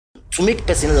to make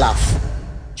person laugh.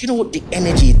 Do you know what the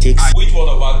energy it takes? Which one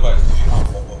of advice do you have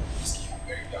for whiskey and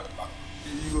very dark back?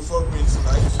 You go fuck me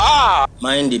tonight.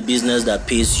 Mind the business that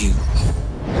pays you.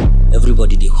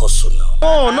 Everybody they hustle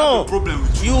now. No. Problem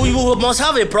with You must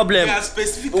have a problem. Yeah,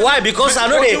 specific. Why? Because I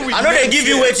know they give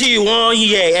you what you want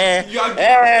here.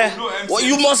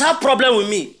 You must have problem with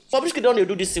me. Fabrice don't they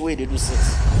do this the way they do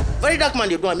things. Very dark man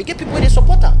they do. I mean, get people where they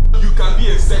support them. You can be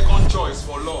a second choice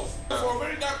for love. For a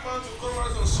very dark man to come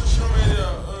out on social media,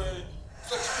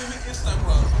 especially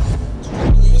Instagram, to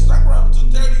come to Instagram to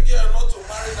tell the girl not to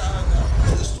marry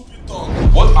that is a stupid talk.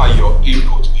 What are your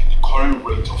input in the current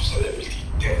rate of celebrity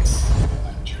deaths in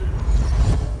Nigeria?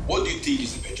 What do you think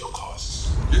is the major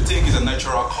cause? Do you think it's a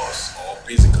natural cause or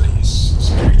basically it's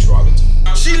spirituality?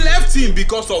 She left him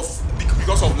because of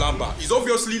Lamba. It's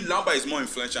obviously Lamba is more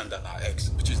influential than her ex,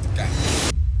 which is the guy.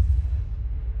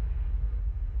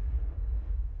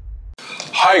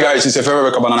 Hi guys, it's Mc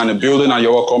Makopolo in the building and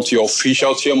you're welcome to your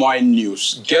official TMI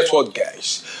news. Guess what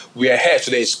guys? We are here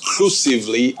today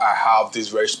exclusively. I have these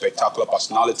very spectacular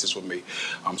personalities with me.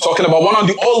 I'm talking about one of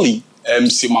the only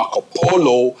Mc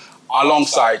Makopolo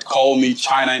alongside Call Me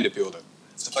China in the building.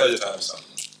 It's a pleasure to have you, sir.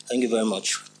 Thank you very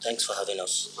much. Thanks for having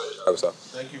us. Sir.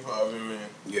 Thank you for having me.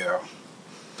 Yeah.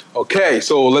 Okay,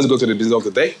 so let's go to the business of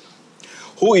the day.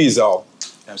 Who is Mc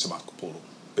Makopolo,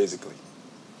 basically?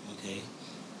 Okay.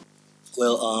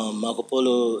 Well,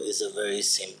 Makopolo is a very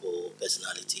simple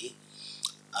personality.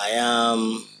 I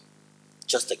am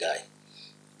just a guy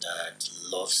that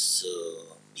loves to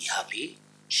be happy,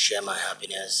 share my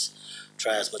happiness,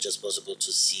 try as much as possible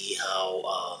to see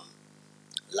how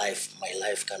my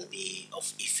life can be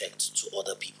of effect to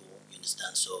other people, you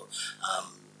understand? So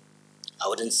I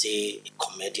wouldn't say a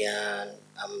comedian,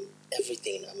 I'm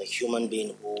everything. I'm a human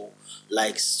being who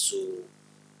likes to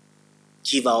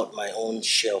give out my own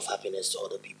share of happiness to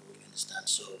other people, you understand?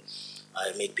 So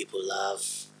I make people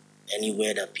laugh.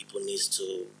 Anywhere that people need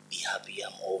to be happy,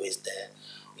 I'm always there.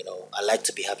 You know, I like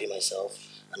to be happy myself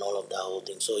and all of that whole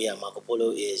thing. So yeah,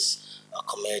 Makopolo is a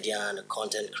comedian, a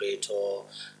content creator,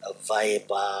 a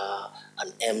viber,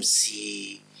 an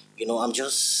MC. You know, I'm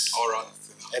just All-round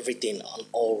everything, an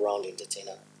all-round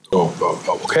entertainer.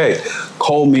 Okay,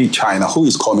 Call Me China. Who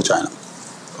is Call Me China?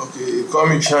 Okay, Call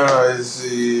Me China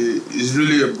is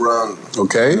really a brand.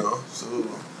 Okay. You know? So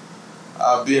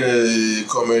I've been a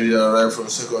comedian right from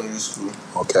secondary school.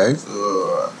 Okay.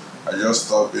 So I just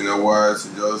stopped in a while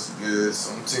to just get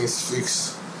some things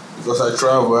fixed. Because I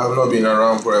travel, I have not been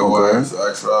around for a while, so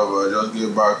I travel, I just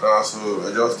get back now, so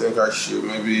I just think I should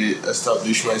maybe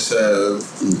establish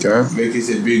myself, make it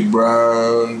a big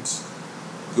brand,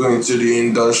 go into the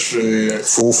industry.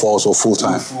 Full force or full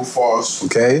time? Full force.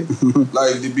 Okay.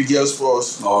 Like the biggest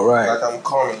force. All right. Like I'm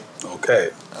coming. Okay.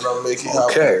 And I'll make it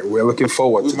happen. Okay, we're looking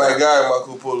forward with to my that. guy,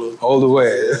 Makopolo. All the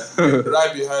way. Yeah.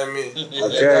 Right behind me.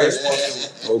 Okay.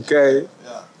 Okay.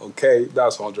 Yeah. Okay,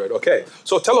 that's 100. Okay,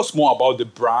 so tell us more about the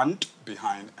brand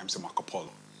behind Mc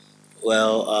Makopolo.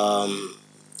 Well,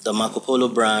 the Makopolo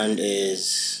brand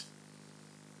it's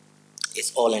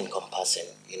all encompassing,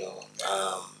 you know.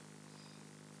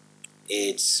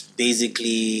 It's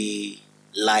basically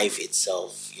life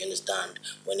itself, you understand,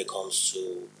 when it comes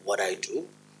to what I do.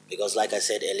 Because like I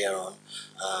said earlier on,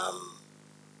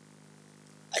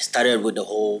 I started with the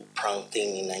whole prank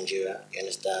thing in Nigeria, you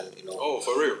understand, you know. Oh,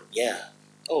 for real? Yeah.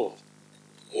 Oh.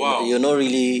 Wow. You're not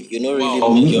really no,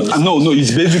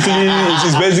 it's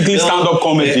basically stand-up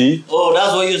comedy. Oh,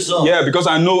 that's what you saw. Yeah, because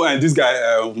I know this guy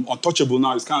Untouchable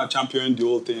now is kind of championing the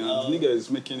whole thing, and the nigga is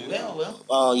making it.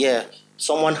 Well, yeah.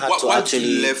 Someone had to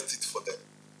actually left it for them.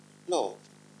 No,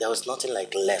 there was nothing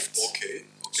like left. Okay.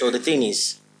 So the thing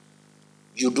is,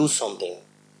 you do something,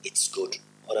 it's good.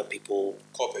 Other people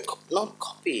copy. Not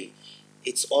copy.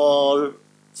 It's all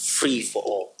free for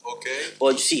all. Okay.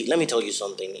 But you see, let me tell you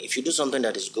something. If you do something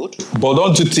that is good. But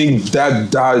don't you think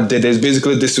that there's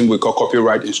basically this thing we call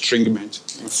copyright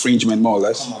infringement, more or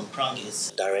less? Come on, prank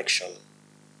is direction.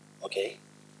 Okay?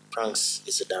 Pranks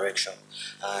is a direction.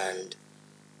 And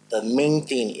the main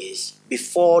thing is,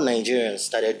 before Nigerians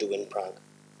started doing prank,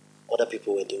 other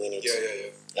people were doing it.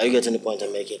 Yeah. Are you getting the point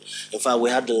I'm making? In fact, we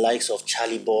had the likes of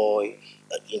Charlie Boy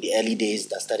in the early days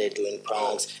that started doing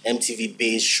pranks,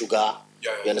 MTV-based Sugar.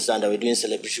 You understand that we're doing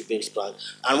celebrity-based prank.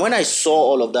 And when I saw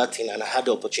all of that thing and I had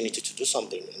the opportunity to do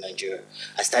something in Nigeria,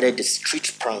 I started the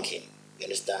street pranking. You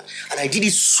understand? And I did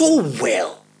it so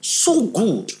well, so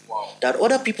good, that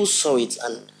other people saw it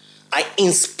and I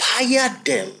inspired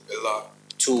them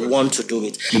to want to do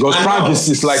it. Because prank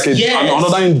is like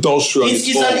another industry.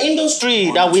 It's an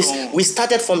industry that we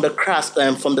started from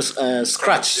the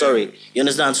scratch. Sorry, you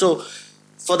understand? So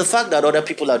for the fact that other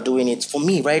people are doing it, for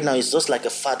me right now, it's just like a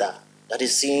father that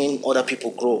is seeing other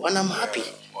people grow. And I'm happy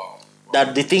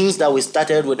that the things that we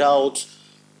started without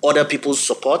other people's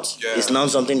support is now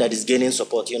something that is gaining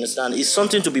support. You understand? It's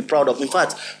something to be proud of. In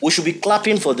fact, we should be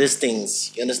clapping for these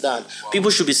things. You understand?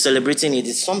 People should be celebrating it.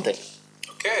 It's something.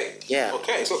 Okay. Yeah.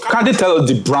 Okay. So can you tell us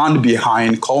the brand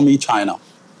behind Call Me China?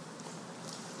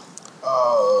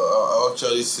 I'll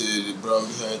actually say the brand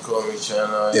behind Call Me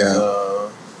China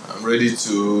is, I'm ready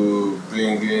to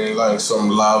bring in like some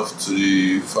love to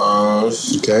the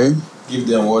fans. Okay. Give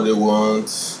them what they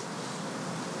want.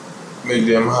 Make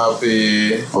them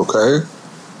happy. Okay.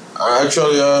 And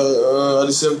actually, at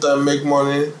the same time, make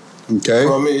money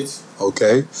from it.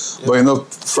 Okay. Yeah. But you know,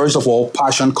 first of all,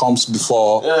 passion comes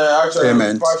before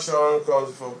payment. Passion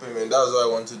comes before payment. That's what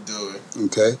I want to do.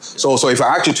 Okay. So if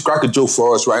I ask you to crack a joke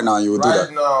for us right now, you will do that.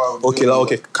 Right now.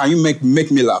 Okay. Can you make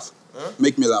me laugh? Huh?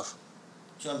 Make me laugh.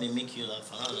 Tell me, make you laugh.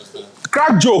 I don't understand.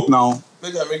 Crack joke now.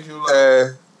 Make you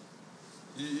laugh.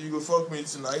 You go fuck me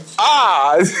tonight.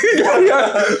 Ah!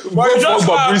 Why fuck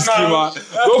Bobrisky, man?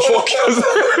 Go focus.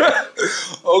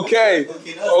 Okay.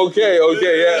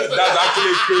 Yeah. That's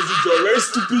actually a crazy joke. Very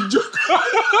stupid joke.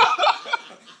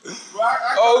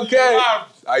 Okay.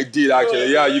 I did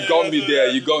actually. Yeah, you got me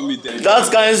there. That's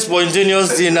kind of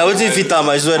spontaneous thing. I wouldn't fit on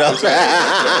my sweater.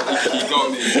 You got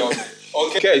me.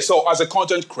 Okay, so as a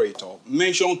content creator,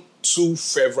 mention 2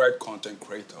 favorite content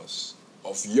creators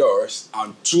of yours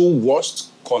and 2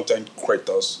 worst content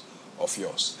creators of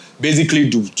yours. Basically,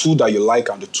 the 2 that you like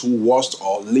and the 2 worst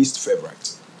or least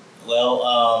favorite.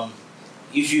 Well,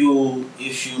 if you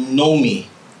know me,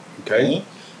 okay,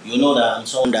 you know that I'm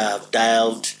someone that have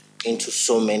delved into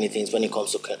so many things when it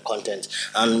comes to content.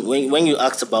 And when you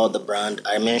asked about the brand,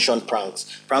 I mentioned pranks.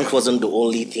 Pranks wasn't the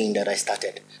only thing that I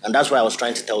started. And that's why I was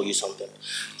trying to tell you something.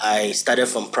 I started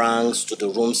from pranks to the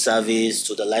room service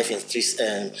to the life in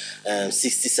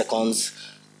 60 seconds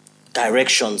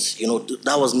directions. You know,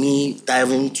 that was me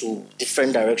diving to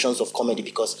different directions of comedy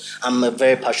because I'm a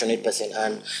very passionate person.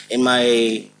 And in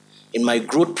my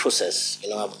growth process, you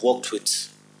know, I've worked with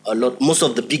most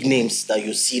of the big names that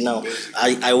you see now.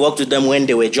 I worked with them when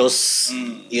they were just,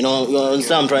 you know, you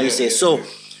understand what I'm trying to say. So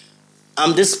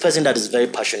I'm this person that is very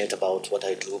passionate about what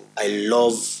I do. I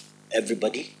love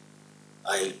everybody.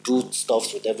 I do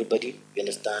stuff with everybody, you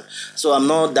understand? So I'm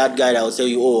not that guy that will tell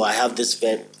you, oh, I have this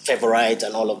favorite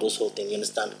and all of those whole things, you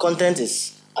understand? Content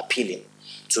is appealing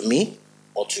to me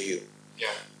or to you. Yeah.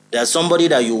 There's somebody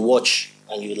that you watch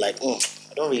and you're like,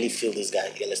 I don't really feel this guy,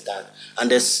 you understand? And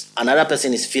there's another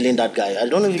person is feeling that guy. I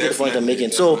don't know if you get the point I'm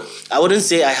making. So I wouldn't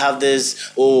say I have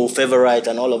this, favorite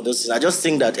and all of those things. I just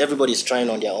think that everybody's trying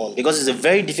on their own because it's a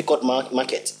very difficult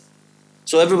market.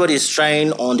 So everybody is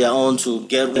trying on their own to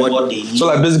get what they need. So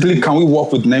like basically, can we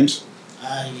work with names?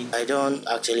 I don't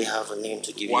actually have a name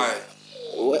to give you. Why?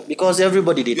 Because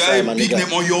everybody did try, man. You have a big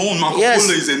name on your own.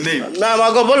 Makopolo is a name. Nah,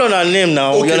 Makopolo is a name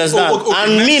now. You understand?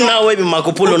 And me now, maybe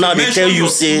Makopolo now they tell you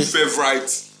say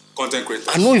favorite content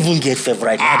creator. I don't even get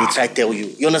favorite. Now they try tell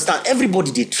you. You understand?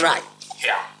 Everybody they try.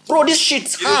 Yeah. Bro, this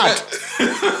shit's hard.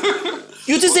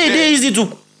 You just say it's easy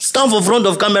to stand for front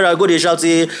of camera, go they shout,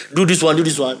 say, do this one,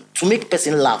 to make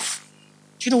person laugh.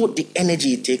 Do you know what the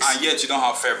energy it takes? And yet you don't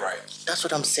have favorite. That's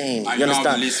what I'm saying. And you understand?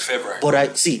 Don't have least favorite. But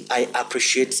I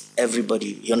appreciate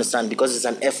everybody. You understand? Because it's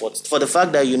an effort. For the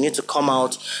fact that you need to come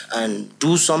out and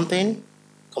do something,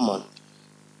 come on.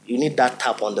 You need that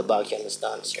tap on the back, you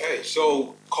understand? Okay,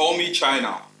 so Call Me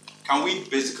China. Can we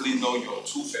basically know your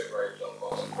 2 favorite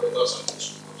content creators and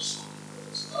 2 worst?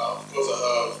 Of course I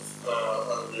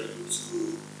have really good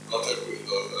 2 content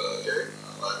creators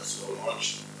I like so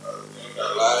much. I think I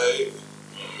like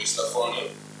Mr.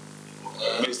 Funny.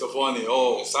 Mr. Funny,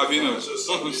 Sabino.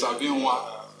 Sabino one.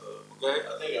 Okay.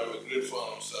 I think I'm a great fan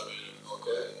of Sabino.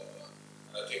 Okay.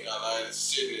 I think I like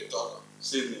Sydney Tucker.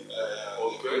 Sydney.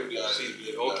 Okay.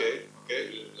 Okay.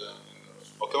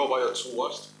 Okay, what about your 2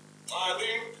 worst? I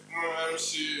think MC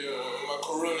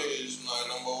Macaroni is my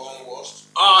 #1 worst.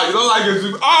 You don't like it?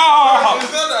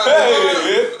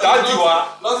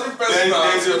 Nothing personal.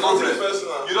 There's a problem. Nothing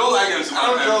personal. You don't like him? I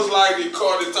don't just like the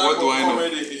type of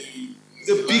comedy. He's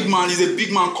a big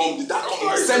man. Comedy.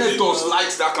 Senators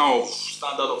likes that kind of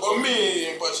standard of. For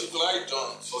me, in particular, I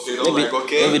don't.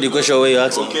 Okay, Maybe the question where you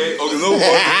ask him. Okay, no.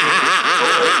 Okay,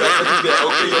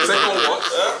 your second what?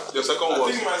 Your second what?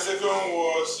 I think my second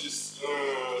worst is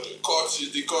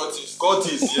the Curtis.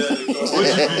 Curtis. Yeah, the Curtis. What do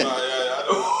you mean?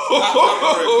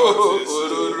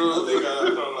 I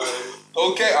don't like.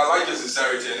 Okay, I like your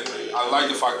sincerity anyway. I like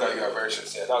the fact that you are very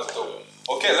sincere. That's dope.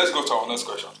 Okay, let's go to our next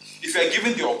question. If you are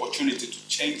given the opportunity to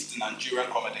change the Nigerian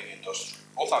comedy industry,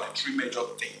 what are the 3 major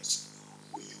things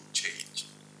will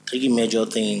three major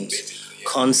things: Basically, yeah.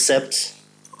 concept,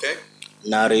 Okay.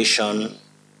 narration,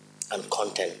 and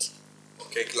content.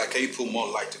 Okay. Like, can you put more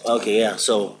light into Okay, yeah.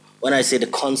 So when I say the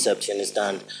concept, you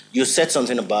understand, you said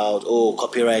something about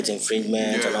copyright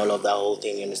infringement and Yeah. all of that whole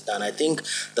thing, you understand. I think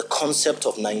the concept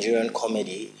of Nigerian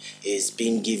comedy is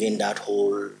being given that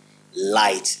whole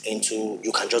light into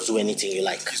you can just do anything you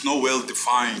like. It's not well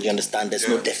defined. You understand? There's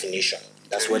no definition.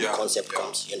 That's Okay, where yeah, the concept yeah.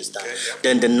 comes. You understand? Okay, yeah.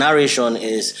 Then the narration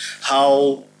is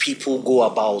how people go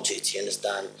about it. You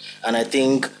understand? And I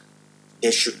think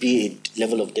there should be a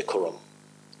level of decorum.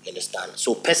 You understand?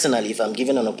 So personally, if I'm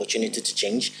given an opportunity to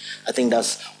change, I think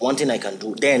that's one thing I can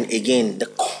do. Then again, the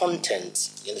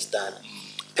content. You understand?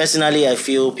 Personally, I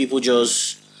feel people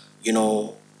just,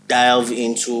 dive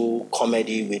into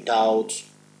comedy without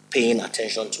paying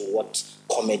attention to what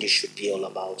comedy should be all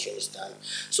about. You understand?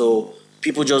 So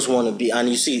people just want to be, and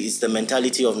you see, it's the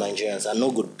mentality of Nigerians. I'm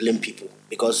not going to blame people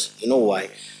because you know why?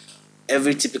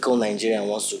 Every typical Nigerian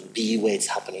wants to be where it's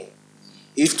happening.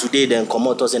 If today then come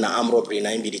out us in an arm robbery,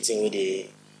 now be the thing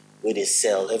where they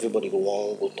sell, everybody go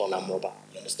want go turn arm robber.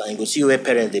 You understand? You go see where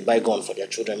parents they buy gun for their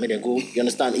children, make them go. You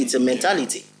understand? It's a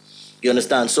mentality. You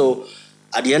understand? So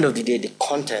at the end of the day, the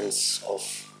contents of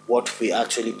what we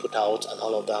actually put out and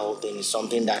all of that whole thing is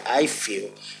something that I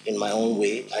feel in my own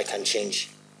way I can change.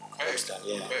 Okay. Understand?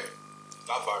 Yeah. Okay.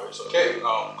 That varies. Okay.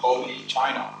 Call me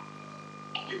China.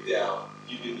 If they are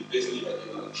giving basically like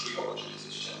giving three opportunities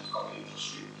to change the comedy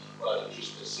industry, what are the three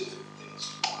specific things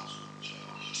you want to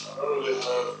change? I don't really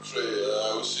have three.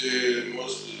 I would say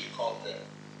mostly the content.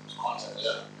 Content.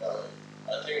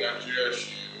 Yeah. I think Nigeria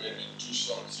should maybe do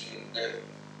something better.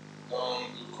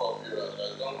 Don't do copyright.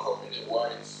 Like, don't copy the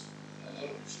whites. I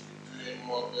think we should be doing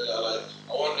more better. Like,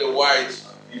 I want the whites.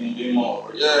 You do more.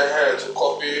 Yeah, to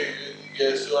copy.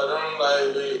 Yeah, so I don't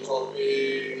like when you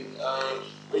copy.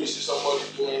 When you see somebody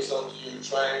doing something, you're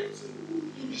trying to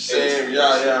do the same.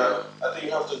 Yeah. I think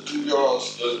you have to do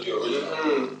yours. Just the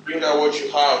original. Bring out what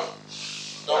you have.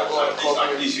 Don't go and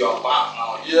copy. At least you are back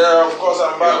now. Yeah, of course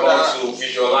I'm back now. To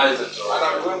visualize it. And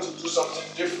I'm going to do something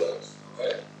different.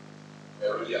 Okay. I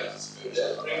really anticipate.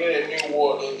 Yeah, bringing a new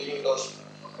world in the industry.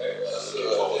 Okay.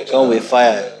 So, Come with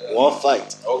fire. One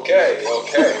fight. Okay.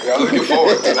 We are looking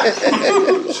forward to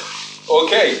that.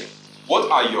 Okay.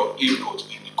 What are your inputs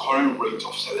in the current rate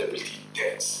of celebrity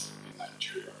deaths in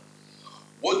Nigeria?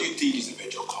 What do you think is the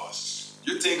major cause?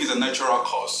 Do you think it's a natural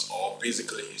cause or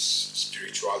basically it's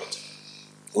spirituality?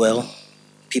 Well,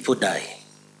 people die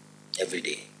every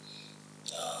day.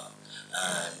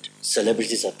 And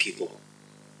celebrities are people.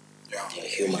 Yeah. They're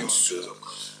humans too. Of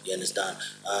course. You understand?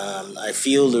 I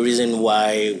feel the reason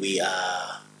why we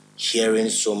are hearing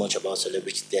so much about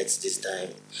celebrity deaths this time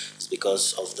is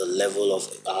because of the level of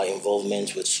our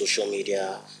involvement with social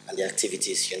media and the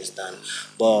activities, you understand?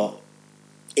 But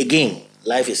again,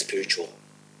 life is spiritual.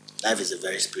 Life is a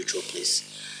very spiritual place.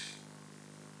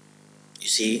 You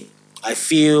see, I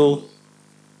feel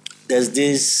there's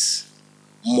this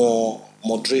more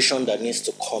moderation that needs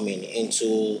to come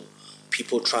into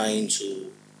people trying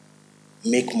to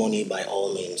make money by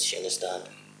all means, you understand?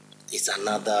 It's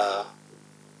another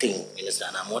thing, you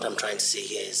understand? And what I'm trying to say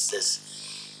here is this: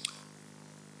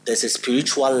 there's a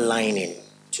spiritual lining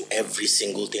to every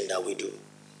single thing that we do.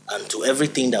 And to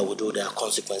everything that we do, there are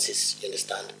consequences, you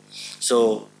understand?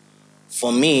 So,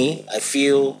 for me, I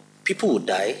feel people will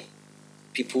die,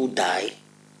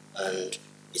 and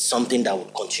it's something that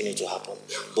would continue to happen.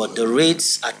 But the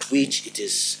rates at which it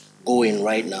is going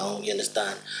right now, you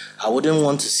understand? I wouldn't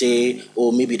want to say,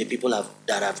 maybe the people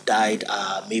that have died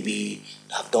maybe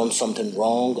have done something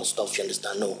wrong or stuff, you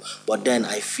understand? No. But then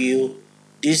I feel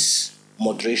this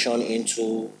moderation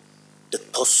into the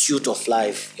pursuit of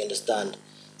life, you understand,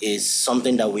 is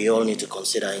something that we all need to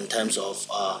consider in terms of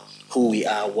who we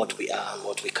are, what we are, and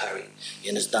what we carry. You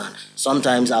understand?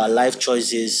 Sometimes our life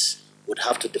choices would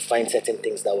have to define certain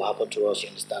things that will happen to us, you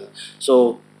understand?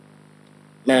 So,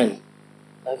 man,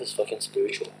 life is fucking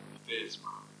spiritual. It is, man.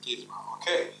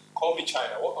 Okay. Call me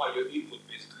China. What are your input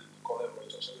basically in the current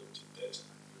rate of celebrity deaths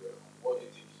in Nigeria? What do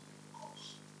you think is the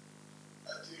cause?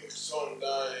 I think some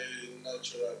die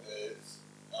natural deaths.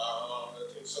 I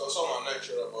think some are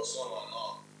natural, but some are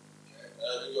not.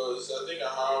 Because I think I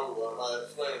have my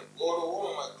friend, one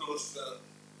of my close friends,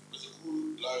 was a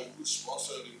good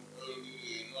sponsor in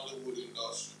the Nollywood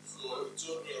industry. So he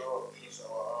told me a lot of things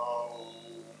about how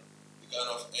the kind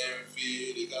of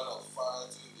envy, the kind of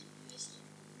fighting, the things in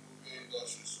the movie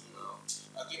industry. So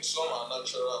I think some are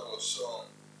natural, but some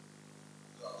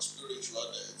are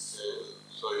spiritual deaths.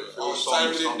 So you feel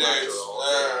some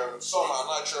natural? Some are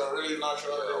natural, really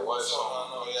natural. Yeah, why some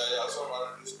are not. Yeah, some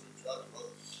are really spiritual.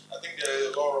 But I think there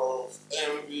is a lot of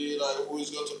envy, like who is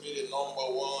going to be the number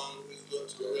one, who is going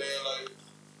to win, like.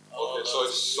 Okay,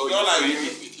 so you know, like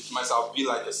it must have been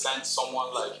like a sense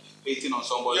someone like hating on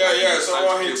somebody. Yeah,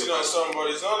 someone hating on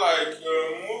somebody. It's not like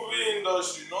movie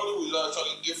industry. Nollywood is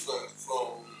actually different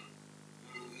from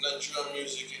Nigerian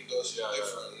music industry.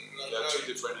 Different. There are two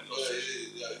different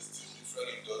industries. Yeah, it's two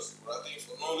different industries. But I think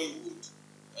for Nollywood,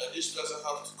 this person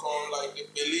have to come, like they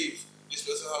believe this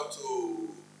person have to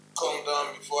come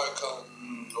down before I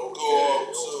can go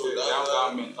up. So they have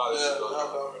that mentality. Yeah, they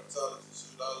have that mentality.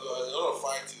 So that's why a lot of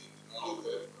fighting.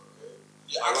 Okay.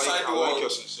 I like your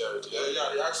sincerity.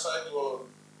 The outside world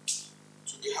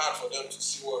to be hard for them to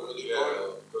see what really going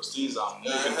on. Because things are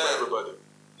moving for everybody.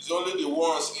 It's only the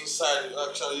ones inside who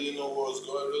actually know what's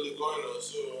really going on.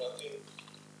 So I think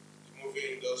the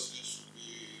movie industry should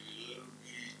be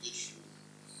they should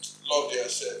love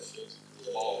themselves.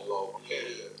 More love.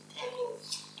 Okay. Love.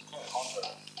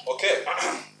 Okay.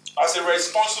 As a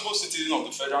responsible citizen of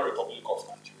the Federal Republic of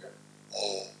Nigeria,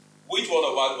 which word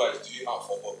of advice do you have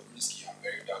for Bob Risky and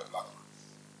Very Dark Black Man?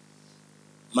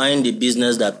 Mind the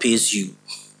business that pays you.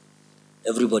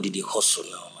 Everybody they hustle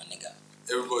now, my nigga.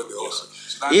 Everybody they hustle.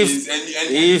 So that means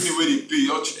anything where they pay, you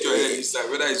don't treat your head inside,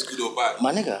 whether it's good or bad.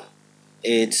 My nigga,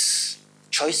 it's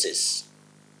choices.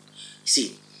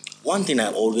 See, one thing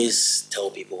I always tell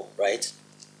people, right?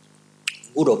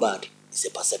 Good or bad is a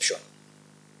perception.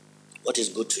 What is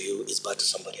good to you is bad to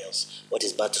somebody else. What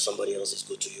is bad to somebody else is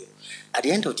good to you. At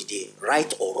the end of the day,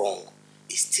 right or wrong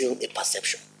is still a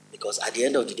perception. Because at the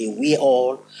end of the day, we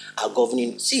all are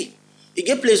governing. See, you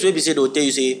get place where we say they'll tell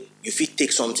you, say, you fit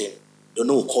take something, they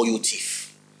know will call you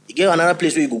thief. You get another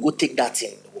place where you go take that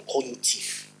thing, they will call you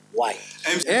thief. Why?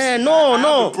 No.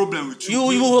 Have a problem with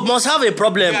you must have a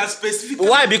problem.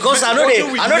 Why? Because I know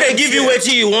they give you what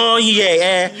you want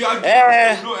here.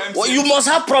 You must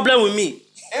have problem with me.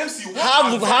 MC,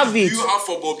 what have it. Do you have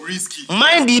for Bob Risky?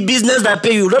 Mind the business that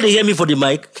pay you. Don't they hear me for the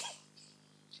mic?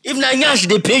 If Nanyash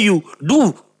they pay you,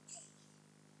 do.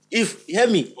 If hear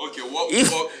me. Okay,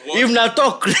 if not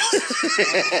talk. What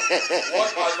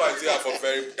advice do you have for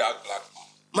Very Dark Black Man?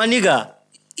 My nigga,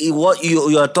 what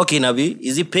you are talking about,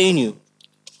 is it paying you?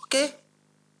 Okay.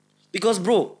 Because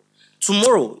bro,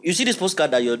 tomorrow, you see this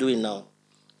postcard that you're doing now.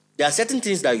 There are certain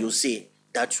things that you say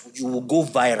that you will go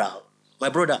viral. My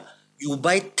brother, you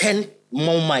buy 10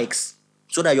 more mics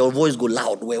so that your voice go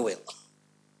loud well.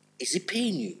 Is it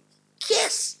paying you?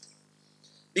 Yes.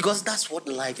 Because that's what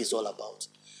life is all about.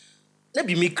 Let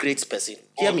me create person.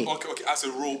 Hear me. Okay. As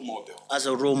a role model. As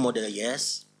a role model,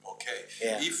 yes. Okay.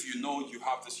 Yeah. If you know you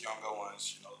have these younger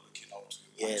ones, looking up to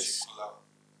a particular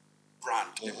brand,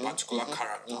 a particular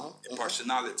character, a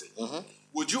personality,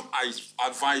 would you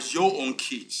advise your own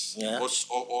kids,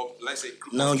 or let's say,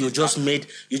 now you just made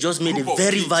a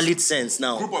very valid sense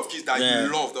now. Group of kids that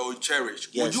you love, that you cherish.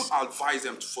 Yes. Would you advise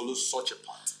them to follow such a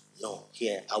path? No,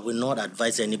 I will not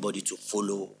advise anybody to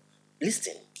follow.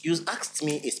 Listen, you asked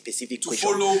me a specific question.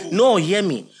 Follow who? No, hear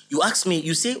me. You asked me.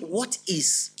 You say, what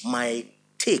is my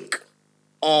take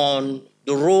on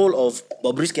the role of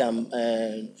Bobrisky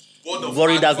and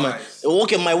Very Dark Man?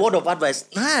 Okay, my word of advice.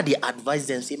 Now they advise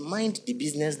them, say, mind the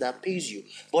business that pays you.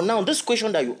 But now, this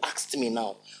question that you asked me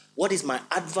now, what is my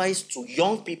advice to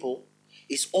young people,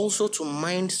 is also to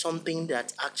mind something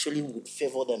that actually would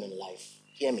favor them in life.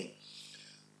 Hear me.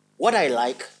 What I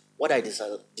like, what I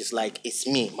dislike is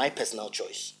me, my personal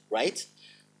choice, right?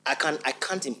 I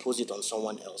can't impose it on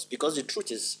someone else, because the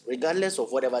truth is, regardless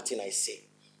of whatever thing I say,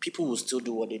 people will still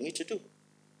do what they need to do.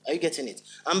 Are you getting it?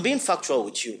 I'm being factual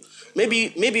with you.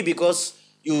 Maybe because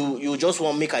you just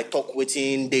want to make I talk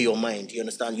within your mind. You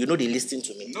understand? You know they listen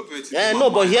to me.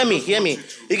 But hear me.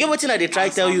 You get what I they try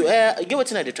to tell you. You get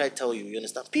what I they try to tell you. You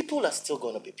understand? People are still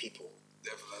gonna be people.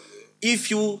 Definitely.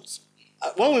 If you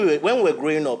when we were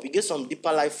growing up, you get some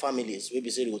deeper life families where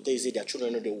they will tell you, say their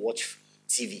children know they watch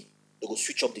TV. They go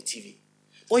switch up the TV.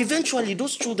 But eventually,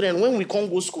 those children, when we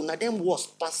can't go school, now them worse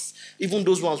pass even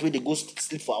those ones where they go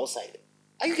sleep for outside.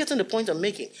 Are you getting the point I'm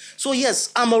making? So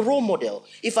yes, I'm a role model.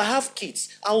 If I have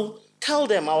kids, I'll tell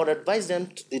them, I would advise them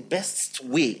to the best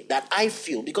way that I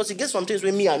feel. Because it gets some things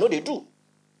with me, I know they do.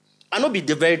 I know be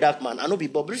the Very Dark Man. I know be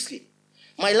Bobrisky.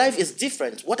 My life is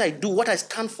different. What I do, what I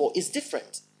stand for is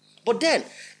different. But then,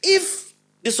 if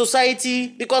the society,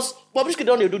 because Bobrisky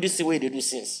don't do this the way they do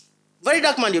since. Very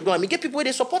Dark Man, they do. I mean, get people where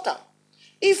they support her.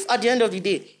 If at the end of the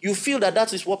day, you feel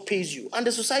that is what pays you, and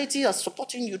the society is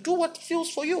supporting you, do what feels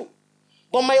for you.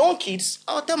 But my own kids,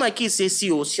 I'll tell my kids, say,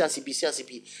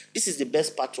 CRCP, this is the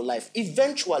best part to life.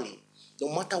 Eventually,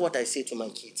 no matter what I say to my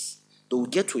kids, they will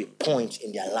get to a point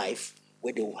in their life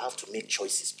where they will have to make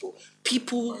choices, bro.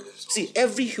 People, see,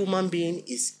 every human being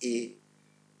is a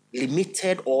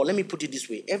limited, or let me put it this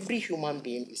way, every human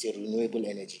being is a renewable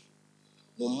energy.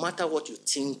 No matter what you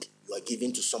think you are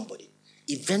giving to somebody,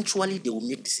 eventually they will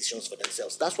make decisions for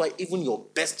themselves. That's why even your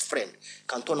best friend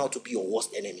can turn out to be your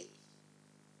worst enemy.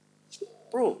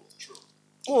 Bro. True.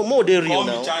 Oh, more they real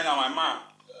now. Call me China, my man.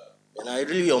 And I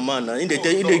really your man now. In they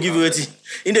give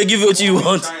you what you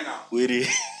want. China. Weary.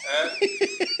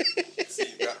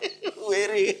 See that?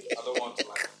 Weary. I don't want to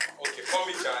like. Okay, call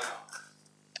me China.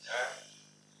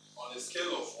 On a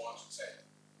scale of 1 to 10,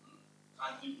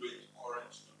 can you rate the current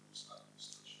Tinubu's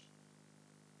administration?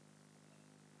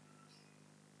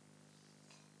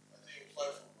 I think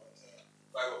 5/10.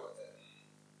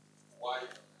 5/10. Why?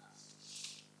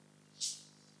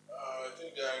 I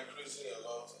think they are increasing a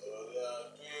lot. They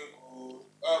are doing good.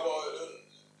 But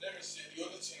let me say, the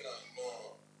only thing I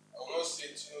know, I will not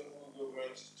say Tinubu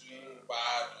government is doing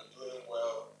bad or doing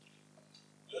well.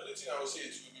 The only thing I will say,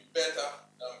 it will be better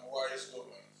than Buhari's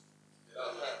government.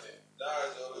 That's what I think.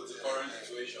 That's the only thing. Current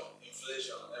situation,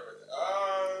 inflation, and everything. I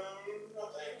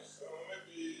think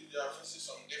maybe they are facing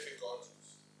some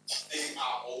difficulties. They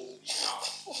are all now.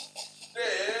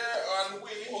 Yeah, and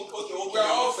we are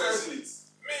all facing it.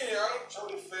 Me, I'm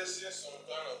actually facing some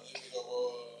kind of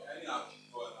difficulty.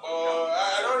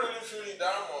 I don't really feel it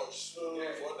that much. So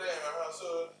for them,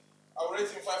 so I'll rate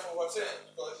him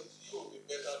 5/10 because he will be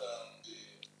better than the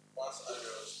past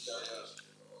areas.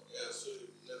 Yeah, so he'll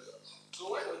be better. So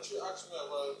why don't you ask me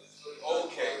about this?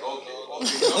 Okay. I would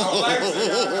like to.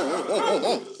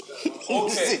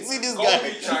 Okay. See this Call guy.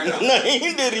 me China.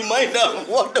 They remind them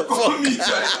what the Call fuck. me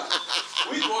China.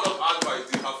 Which word of advice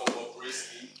do you have for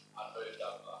Bobrisky and very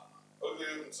dark man?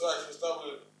 Okay, so I should start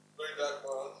with very dark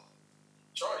man.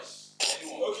 Choice.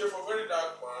 Anyone. Okay, for very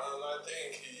dark man, I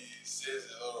think he says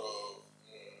a lot of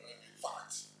maybe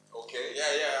facts. Okay.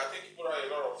 Yeah, I think he put out a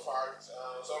lot of facts.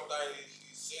 Sometimes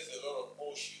he says a lot of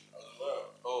bullshit as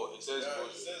well. Oh, he says He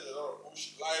bullshit. says a lot of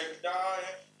bullshit. Like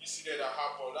that incident that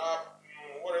happened,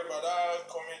 whatever, that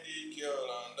comedy girl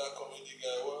and that comedy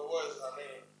guy, what is her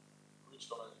name? Which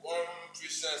comedy? One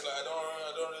presents, like, I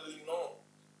don't really know.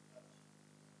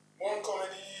 One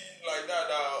comedy like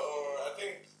that, I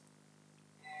think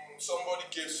somebody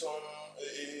gave a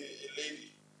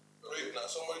lady pregnant.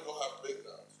 Somebody got her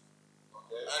pregnant.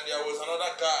 Okay. And there was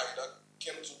another guy that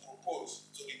came to propose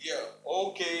to the girl.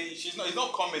 Okay, it's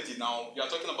not comedy now. You are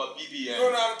talking about BBM. No,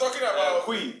 I'm talking about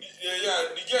Queen.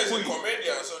 Yeah, the girl is Queen. a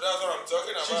comedian, so that's what I'm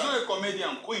talking about. She's not a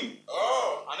comedian, Queen.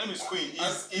 Oh. Her name is Queen.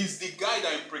 He's the guy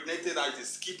that impregnated her as a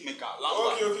skit maker.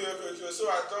 Okay. So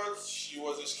I thought she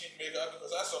was a skit maker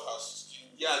because I saw her skit.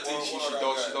 Yeah, I think she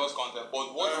does content.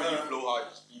 But what really blow her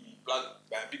is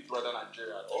Big Brother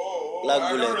Nigeria. Black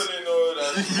I Bullet. don't really know that.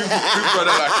 Big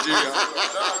Brother Nigeria. I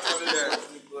don't actually know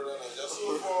Big Brother Nigeria. So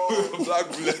Black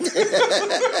Bullet.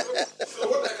 so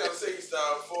what I can say is that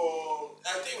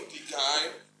I think the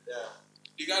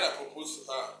guy that proposed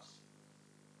to her,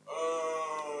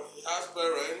 he has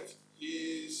parents,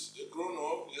 he's a grown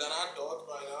up, he's an adult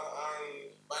by now,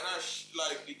 and by now,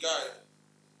 like the guy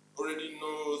already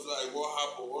knows like what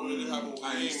happened, what really happened with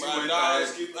And him, he still and went now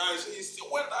ahead. he still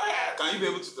went ahead. Can you be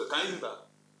able to? Can you do that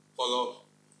for love?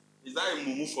 Is that a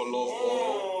mumu for love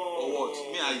or what?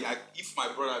 Me, if my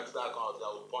brother did that account, I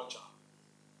would punch her.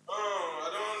 I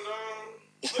don't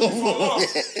maybe for love.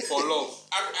 For love.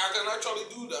 I can actually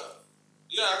do that.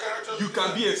 Yeah, I can actually. You can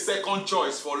be a second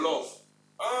choice for love.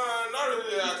 Not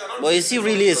really. I cannot. But is he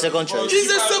really a second choice?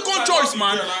 He's a second choice,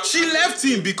 man. She left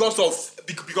him because of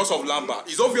Lamba.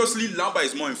 It's obviously Lamba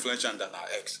is more influential than her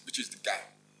ex, which is the guy.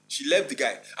 She left the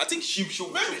guy. I think she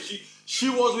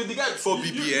was with the guy before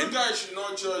BBN. You guys should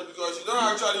not judge because you don't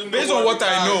actually know. Based on what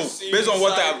I know. Based on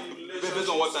what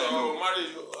I know.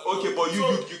 Marriage, okay, but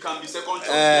you can be second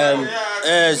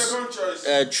choice. Second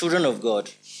choice. Children of God.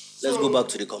 Let's go back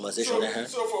to the conversation.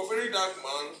 So for very dark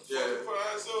man, Yeah.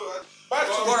 Back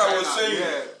to what I was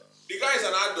saying. The guy is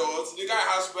an adult. The guy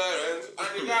has parents, and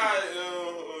the guy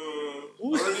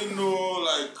already know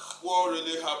like what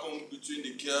really happened between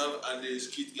the girl and the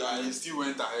skit guy. And he still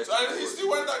went ahead.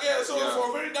 So for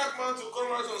a very dark man to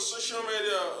come out on social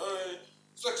media,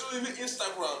 especially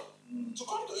Instagram, to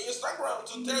come to Instagram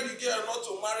to tell the girl not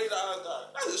to marry that guy,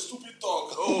 that's a stupid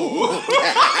talk. Oh.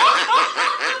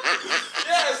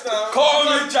 Yes, now. Call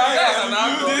me China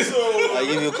and do this. I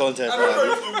give you content. I don't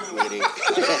know if you Waiting. So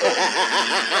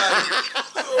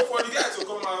for the guy to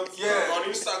come out on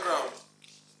Instagram,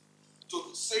 to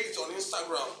say it on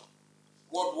Instagram,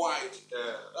 worldwide,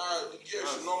 the girl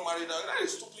should not marry that. That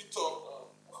is stupid talk.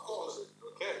 Of course.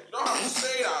 Okay. You don't have to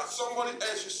say that. Somebody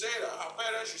else should say that. Our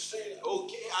parents should say that.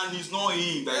 Okay, and it's not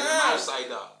him, that is Yeah. an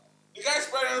outsider. The guy's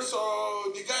parents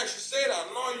or the guy should say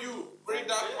that, not you. Very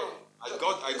dark man. I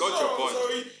got your point. So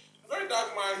he, very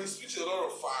dark man, he speaks a lot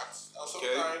of facts. And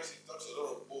sometimes he talks a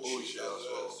lot of bullshit as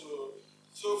well.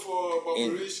 So for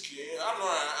Bobrisky, I'm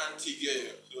not an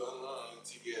anti-gay.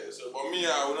 So, but me,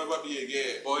 I will never be a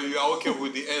gay. But you are okay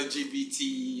with the LGBT?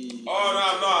 Oh, no, I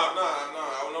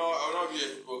will not be a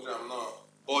hypocrite, I'm not.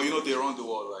 But you know they run the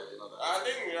world, right? You know that. I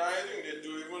think they do,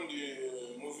 even the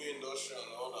movie industry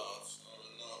and all that.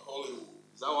 Hollywood.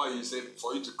 Is that why you say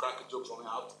for you to crack a joke from me, I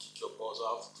have to kick your balls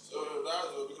out? So that's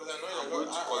because I know you're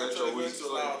going to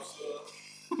laugh.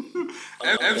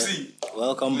 MC.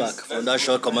 Welcome back from that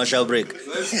short commercial break.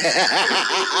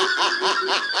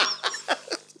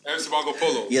 MC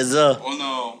Makopolo. Yes, sir.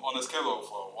 On a scale of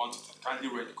 1 to 10, kindly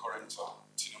rate the current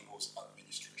Tinubu's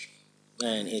administration.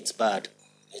 Man, it's bad.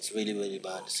 It's really, really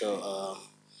bad. So,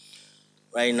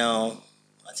 right now,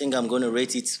 I think I'm going to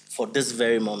rate it for this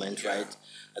very moment, right?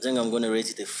 I think I'm going to rate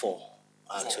it a 4,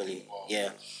 actually. 4. Wow.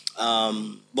 Yeah.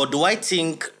 But do I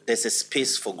think there's a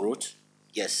space for growth?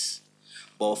 Yes.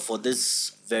 But for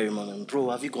this very moment, bro,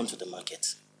 have you gone to the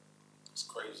market? It's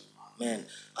crazy. Man,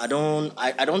 I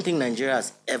don't think Nigeria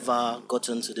has ever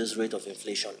gotten to this rate of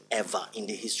inflation ever in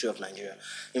the history of Nigeria.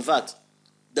 In fact,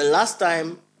 the last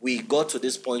time we got to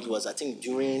this point was, I think,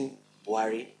 during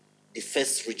Buhari, the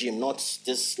first regime, not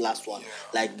this last one,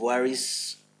 like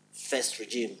Buhari's first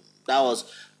regime. That was,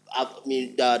 I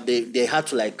mean, they had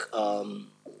to like.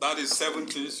 That is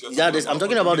 70s. That is, I'm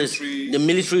talking about the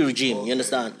military regime. Okay, you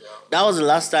understand? Yeah. That was the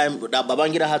last time that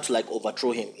Babangida had to like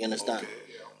overthrow him. You understand? Okay,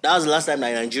 yeah. That was the last time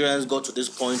that Nigerians got to this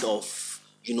point of,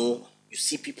 you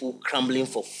see people crumbling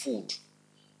for food.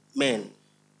 Man,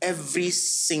 every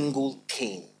single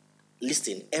thing.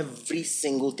 Listen, every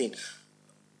single thing.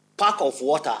 Pack of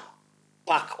water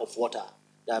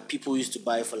that people used to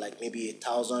buy for like maybe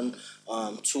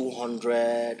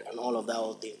 1,200 and all of that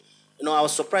whole thing. I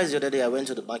was surprised the other day I went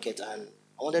to the market and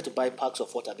I wanted to buy packs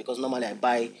of water because normally I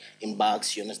buy in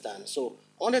bags, you understand? So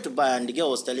I wanted to buy, and the girl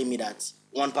was telling me that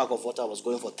one pack of water was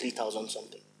going for 3,000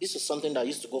 something. This was something that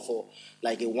used to go for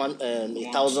like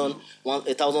 1,200,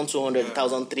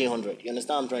 1,300. You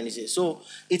understand what I'm trying to say? So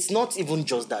it's not even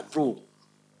just that, bro.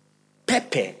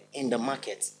 Pepper in the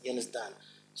market, you understand?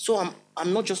 So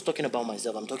I'm not just talking about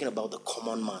myself, I'm talking about the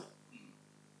common man.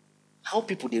 How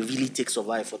people they really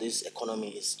survive for this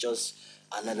economy is just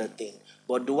another thing.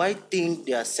 But do I think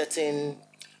there are certain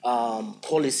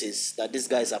policies that these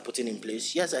guys are putting in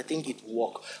place? Yes, I think it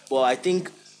will work. But I think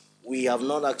we have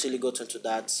not actually gotten to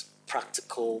that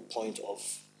practical point of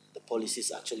the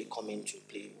policies actually coming to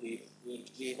play. We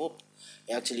hope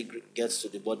it actually gets to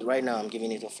the. But right now, I'm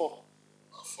giving it a 4.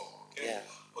 A 4, okay. Yeah.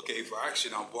 Okay, if I ask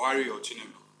you now, Buhari or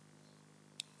Tinubu?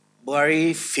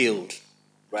 Buhari failed,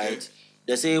 right? Okay.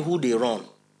 They say who they run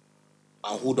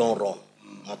and who don't run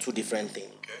are two different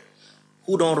things. Okay.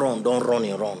 Who don't run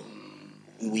and run.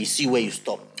 We see where you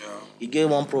stop. Yeah. You get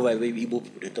one proverb where Igbo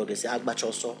people they say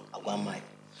Agbachoso, Agwamai.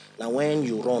 Now when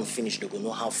you run finish, they go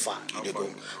know how far they go.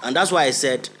 And that's why I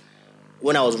said,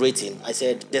 when I was rating, I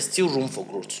said there's still room for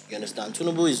growth. You understand?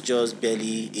 Tinubu is just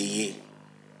barely a year.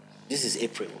 This is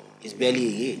April. It's barely a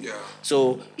year. Yeah.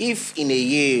 So if in a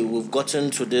year we've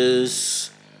gotten to this,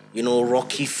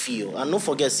 rocky feel, and don't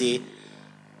forget, say,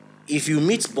 if you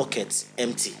meet buckets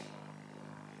empty,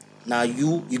 now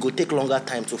you go take longer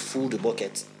time to fill the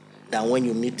bucket than when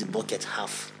you meet the bucket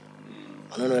half.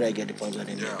 I don't know whether I get the point what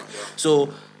I mean. So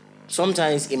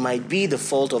sometimes it might be the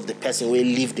fault of the person who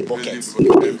leave the bucket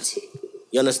empty.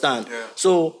 You understand? Yeah.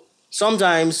 So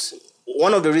sometimes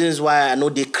one of the reasons why I know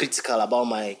they're critical about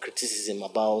my criticism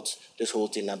about this whole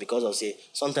thing now, because I'll say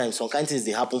sometimes some kind of things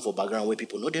they happen for background where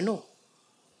people know they know.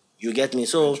 You get me?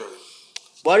 So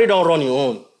Buhari don't run your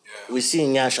own. Yeah. We see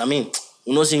Nyash. I mean,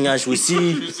 we don't see Nyash. We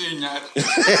see. You see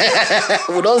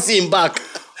Nyash. We don't see him back.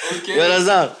 Okay. You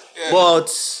understand? Yeah. But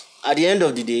at the end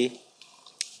of the day,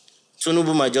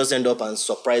 Tinubu might just end up and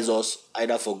surprise us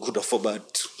either for good or for bad.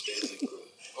 Basically.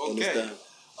 Okay.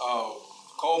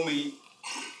 Call me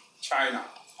China.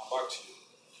 I'm back to you.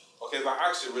 Okay, if I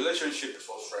ask you, relationship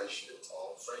before friendship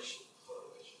or friendship before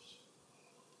relationship?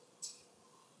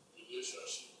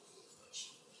 Relationship before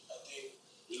friendship. I think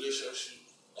relationship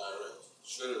direct,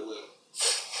 straight away.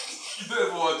 You don't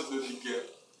ever want to know the girl.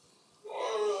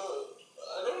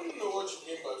 I don't know what you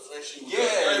mean by friendship.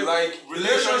 Yeah, like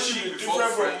relationship is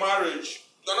different from marriage.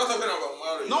 They're not talking about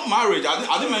marriage. Not marriage.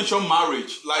 I didn't mention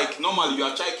marriage. Like normally you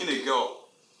are checking a girl.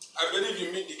 I believe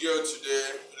you meet the girl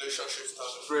today, relationship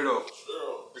starts. Straight up.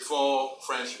 Before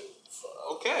friendship.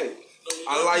 Okay. No,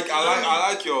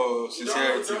 I like your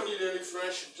sincerity. Don't need any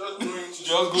friendship. Just going to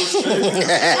Just go straight.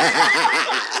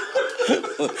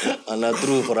 And a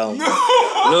true round.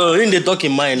 No, in the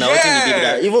talking mind now.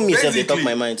 Yeah, Even me self, they talk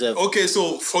basically. my mind. Self. Okay,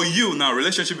 so for you now,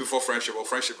 relationship before friendship or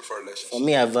friendship before relationship? For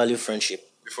me, I value friendship.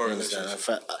 Before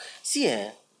relationship. See,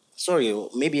 sorry,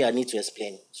 maybe I need to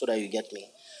explain so that you get me.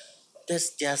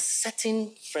 There are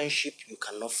certain friendship you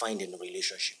cannot find in a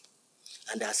relationship.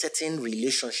 And there are certain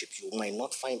relationships you might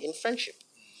not find in friendship.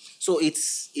 So it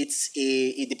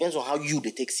depends on how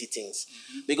they take see things.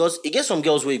 Mm-hmm. Because you get some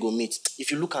girls where you go meet.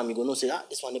 If you look at me, you go no say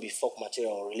this one may be fuck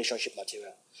material or relationship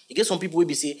material. You get some people where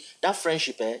be say that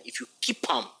friendship, if you keep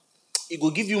them, it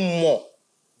will give you more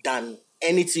than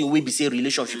anything we be say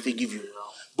relationship will give you.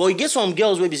 But you get some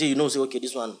girls where be say say okay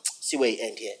this one see where it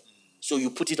end here. So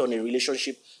you put it on a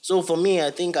relationship. So for me,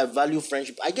 I think I value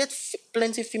friendship. I get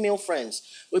plenty female friends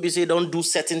where we say don't do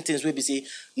certain things. Where we say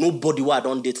nobody who I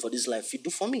don't date for this life, you do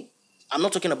for me. I'm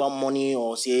not talking about money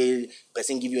or say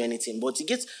person give you anything, but you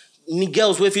get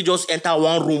girls where if you just enter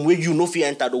one room where you know if you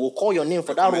enter, they will call your name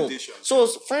for that room. So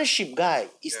friendship, guy,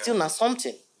 is still not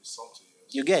something. It's something.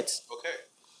 Yes. You get? Okay.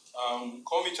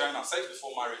 Call me China. Sex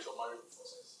before marriage or marriage before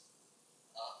sex?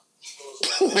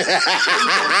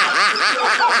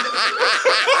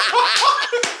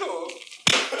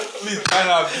 Please,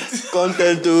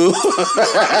 content too.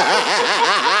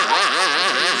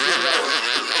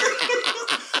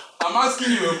 I'm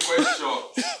asking you a question.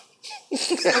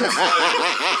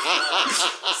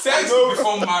 Sex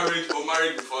before marriage or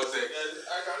marriage before sex?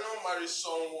 I cannot marry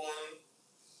someone.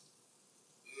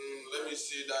 Let me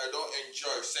say that I don't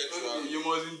enjoy sexual. You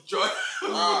must enjoy. I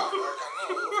cannot.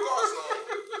 Of course not.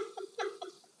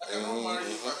 I cannot marry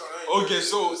if I cannot. Okay,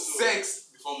 so sex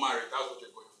before marriage, that's what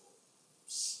you're going for.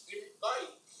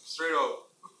 Straight up.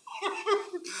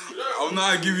 I'm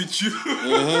not agree with you.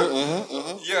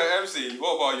 Yeah, MC,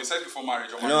 what about you? Sex before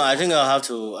marriage or marriage? No, I think I'll have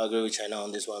to agree with China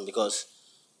on this one because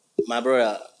my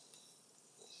brother.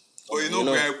 But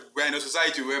we're in a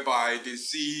society whereby they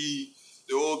see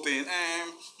the whole thing.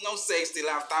 No sex till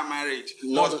after marriage.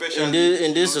 Not especially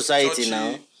in this society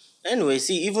now. Anyway,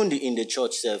 see, even in the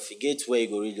church self, you get where you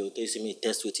go read, they'll tell me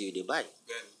test with you they buy.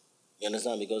 Then. You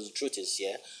understand? Because the truth is,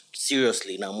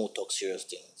 seriously, now more talk serious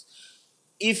things.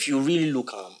 If you really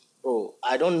look bro,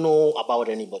 I don't know about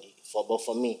anybody, but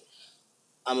for me,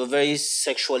 I'm a very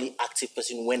sexually active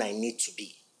person when I need to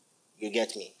be. You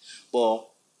get me?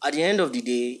 But at the end of the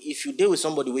day, if you deal with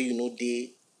somebody where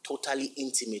they totally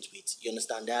intimate with, you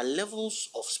understand, there are levels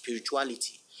of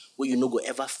spirituality where you no go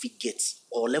ever forget,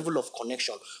 or level of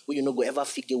connection where you no go ever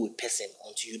forget with person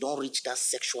until you don't reach that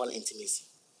sexual intimacy.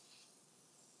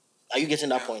 Are you getting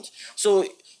that point? So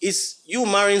it's you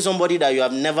marrying somebody that you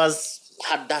have never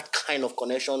had that kind of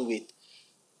connection with.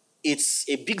 It's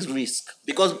a big risk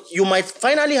because you might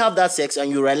finally have that sex and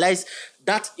you realize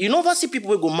that you never see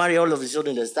people who go marry all of a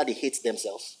sudden they start to hate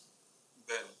themselves.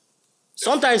 Then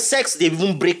sometimes sex they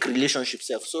even break relationships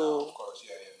self. So of course,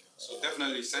 So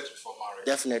definitely sex before marriage.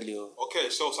 Definitely. Okay,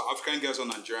 so African girls or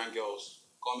Nigerian girls?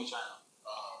 Call me China.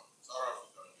 South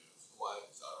African girls. Why?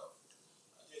 South African.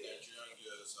 I think Nigerian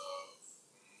girls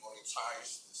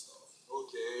monetize this stuff.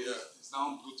 Okay. Yeah. It's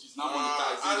now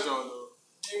monetization.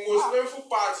 The most painful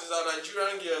part is that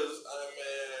Nigerian girls,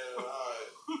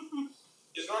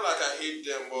 it's not like I hate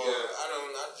them, but I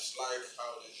just like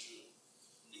how they do.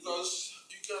 Because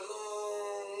you can,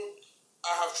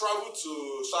 I have traveled to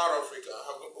South Africa.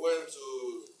 I went to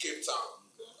Cape Town.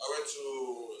 Okay. I went to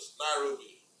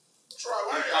Nairobi.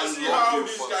 I see how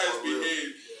these guys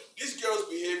behave. Yeah. These girls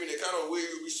behave in a kind of way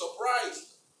you'll be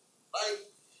surprised.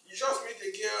 Like, you just meet a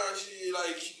girl and she,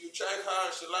 you check her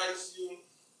and she likes you.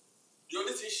 The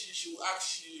only thing she will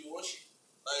ask you,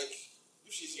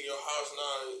 if she's in your house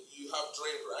now, you have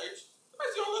drink, right?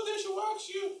 That's the only thing she will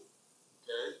ask you.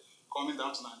 Okay. Coming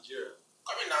down to Nigeria.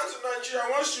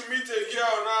 Once you meet a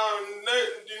girl now,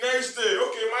 the next day,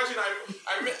 okay, imagine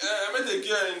I met a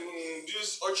girl in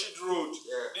this Orchard Road.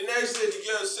 Yeah. The next day, the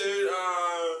girl said,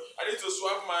 I need to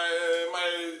swap my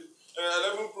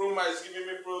 11 Pro Max giving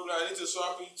me problem. I need to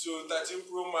swap it to 13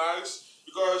 Pro Max.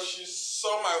 Because she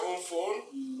saw my own phone.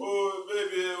 Oh,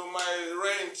 baby, my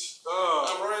rent.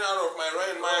 I'm running out of my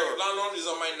rent. My landlord is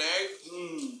on my neck.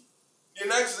 The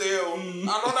next day,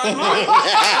 another day.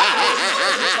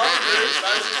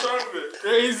 She's hungry.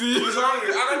 Crazy. She's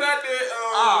hungry. Another day,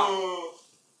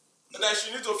 that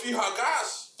she needs to feed her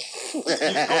gas. I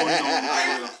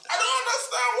don't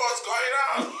understand what's going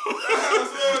on.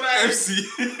 MC.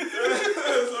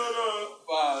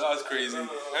 Wow, that's crazy.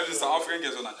 MC, South African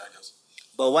girls or Nigerian girls?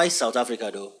 But why South Africa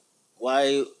though?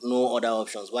 Why no other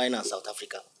options? Why not South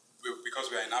Africa? Because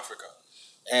we are in Africa.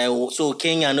 So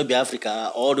Kenya, no be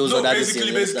Africa, all those No, other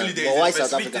basically, things. But there's why a South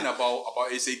specific thing Africa?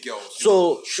 about SA girls.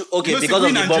 So okay, because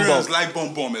of the bomb Nigerians bomb.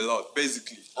 like bomb a lot,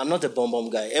 basically. I'm not a bomb bomb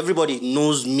guy. Everybody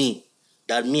knows me.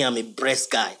 That me, I'm a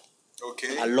breast guy.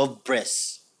 Okay. I love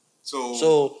breasts.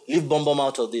 So Leave bomb bomb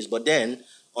out of this. But then,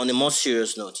 on a more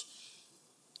serious note,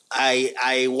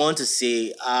 I want to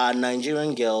say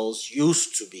Nigerian girls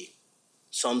used to be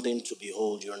something to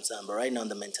behold, you understand? But right now,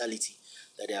 the mentality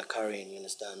that they are carrying, you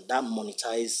understand? That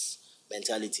monetized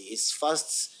mentality is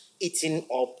fast eating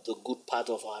up the good part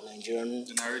of our Nigerian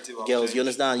the narrative girls, you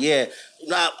understand? Yeah.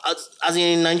 Now, as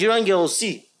in Nigerian girls,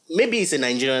 see, maybe it's a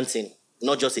Nigerian thing,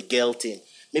 not just a girl thing.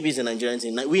 Maybe it's a Nigerian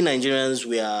thing. We Nigerians,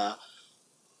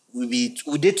 we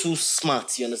did too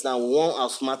smart, you understand? We won't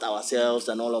outsmart ourselves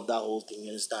and all of that whole thing,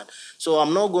 you understand? So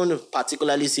I'm not going to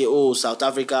particularly say, oh, South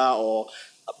Africa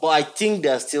but I think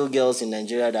there are still girls in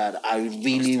Nigeria that I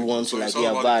really want to like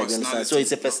their vibe, you understand? So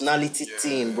it's a personality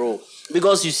thing, bro.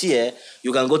 Because you see,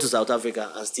 you can go to South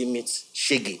Africa and still meet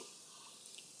Shaggy.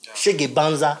 Yeah. Shaggy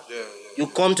Banza. You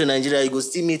come to Nigeria, you go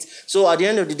still meet. So at the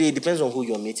end of the day, it depends on who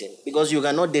you're meeting. Because you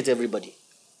cannot date everybody.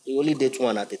 You only date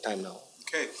one at a time now.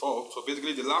 Okay, so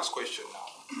basically the last question now.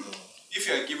 If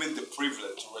you are given the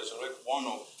privilege to resurrect one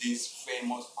of these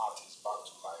famous artists back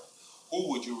to life, who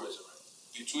would you resurrect?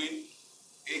 Between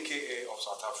AKA of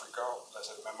South Africa of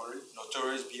blessed memory,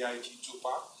 Notorious B.I.G.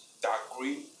 Tupac, Dark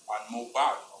Green, and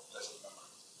Mobad of blessed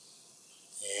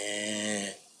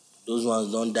memory. Those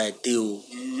ones don't die till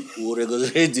we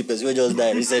regulate the person who just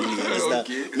died recently. You understand?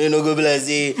 Okay. Me no go be like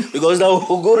say because now we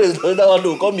go resurrect that one.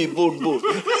 No, call me bold.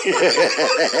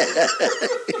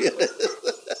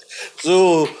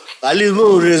 So at least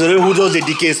we resurrect who just the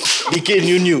decay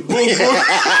new.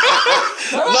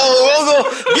 No, we won't go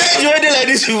get ready like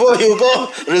this before you go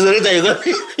resurrect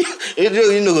and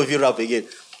you no go feel rap again.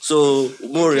 So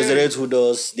more resurrect who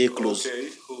does stay close. Okay,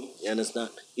 cool. You understand?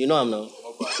 You know I'm now.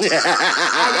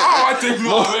 I think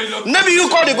no. Maybe you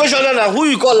call the question now. Who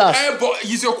you call last? But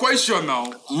it's your question now.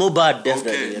 Mobad,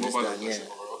 definitely. Okay, Mobad. Yeah.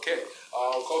 Okay.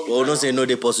 Call me. Well, don't say no,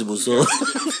 they possible. So.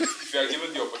 If you are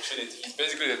given the opportunity, it's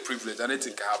basically the privilege.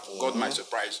 Anything can happen. God might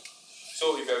surprise you.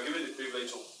 So, if you are given the privilege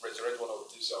to resurrect one of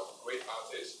these great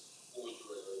artists, who would you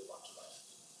resurrect back to life?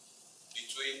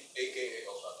 Between AKA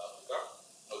of South Africa,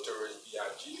 Notorious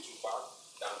B.I.G., Tupac,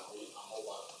 Dan Green, and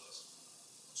Mobad.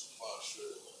 Tupac,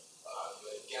 sure.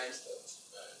 You're a gangster.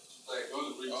 Like,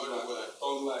 don't bring Tupac.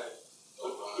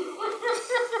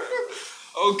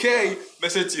 Okay,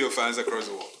 message to your fans across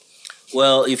the world.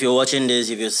 Well, if you're watching this,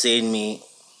 if you're saying me,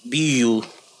 be you.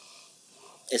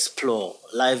 Explore.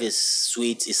 Life is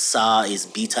sweet, it's sour, it's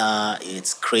bitter,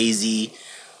 it's crazy.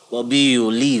 But be you.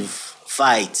 Live,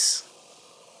 fight,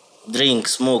 drink,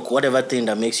 smoke, whatever thing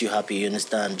that makes you happy, you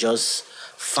understand? Just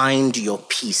find your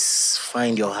peace,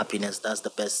 find your happiness. That's the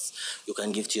best you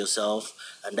can give to yourself,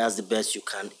 and that's the best you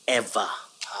can ever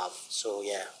have. So,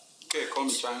 yeah. Okay, call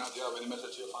me China. Do you have any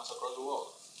message to your fans across the world?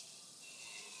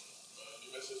 The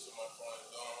message to my fans,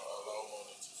 don't allow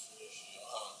money to finish your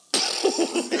hand.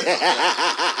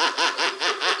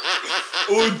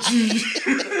 OG.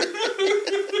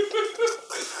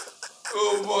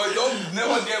 Oh boy, don't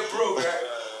never get broke, right?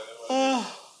 Party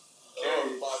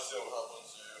will happen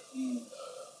to you.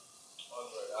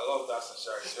 I love that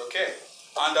sincerity. Okay.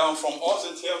 And from us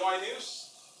at TMI News,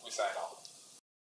 we sign out.